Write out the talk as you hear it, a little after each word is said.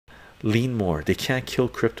lean more. They can't kill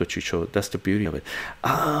crypto, Chycho. That's the beauty of it.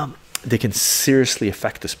 They can seriously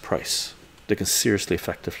affect this price. They can seriously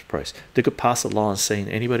affect this price. They could pass a law saying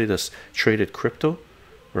anybody that's traded crypto,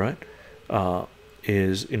 right,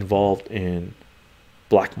 is involved in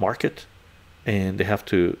black market, and they have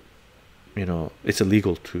to, you know, it's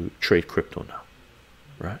illegal to trade crypto now,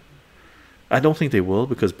 right? I don't think they will,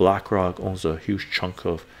 because BlackRock owns a huge chunk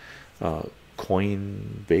of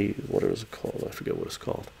Coinbase. What is it called? I forget what it's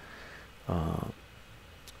called.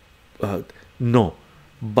 No,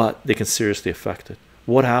 but they can seriously affect it.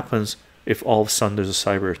 What happens if all of a sudden there's a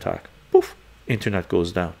cyber attack? Poof, internet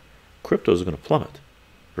goes down. Cryptos are going to plummet,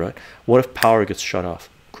 right? What if power gets shut off?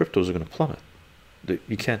 Cryptos are going to plummet.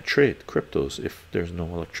 You can't trade cryptos if there's no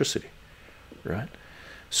electricity, right?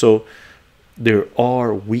 So there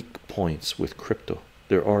are weak points with crypto.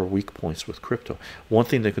 There are weak points with crypto. One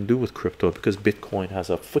thing they can do with crypto, because Bitcoin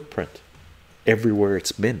has a footprint everywhere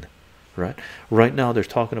it's been, right? Right now they're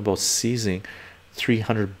talking about seizing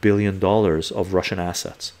 $300 billion of Russian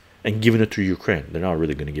assets and giving it to Ukraine. They're not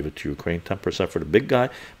really going to give it to Ukraine. 10% for the big guy.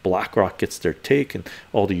 BlackRock gets their take, and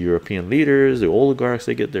all the European leaders, the oligarchs,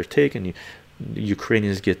 they get their take, and the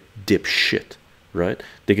Ukrainians get dip shit, right?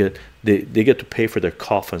 They get to pay for their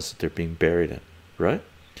coffins that they're being buried in, right?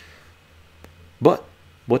 But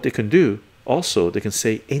what they can do also, they can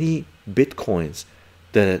say any Bitcoins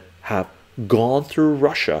that have gone through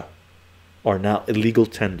Russia are now illegal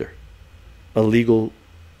tender, illegal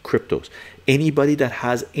cryptos. Anybody that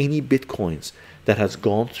has any Bitcoins that has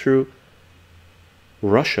gone through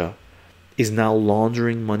Russia is now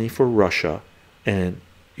laundering money for Russia, and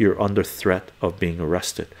you're under threat of being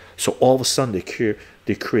arrested. So all of a sudden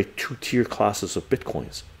they create two-tier classes of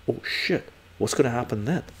Bitcoins. Oh shit, what's going to happen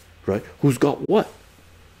then, right? Who's got what,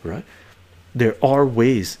 right? There are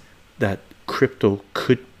ways that crypto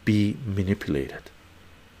could be manipulated.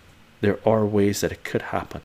 There are ways that it could happen.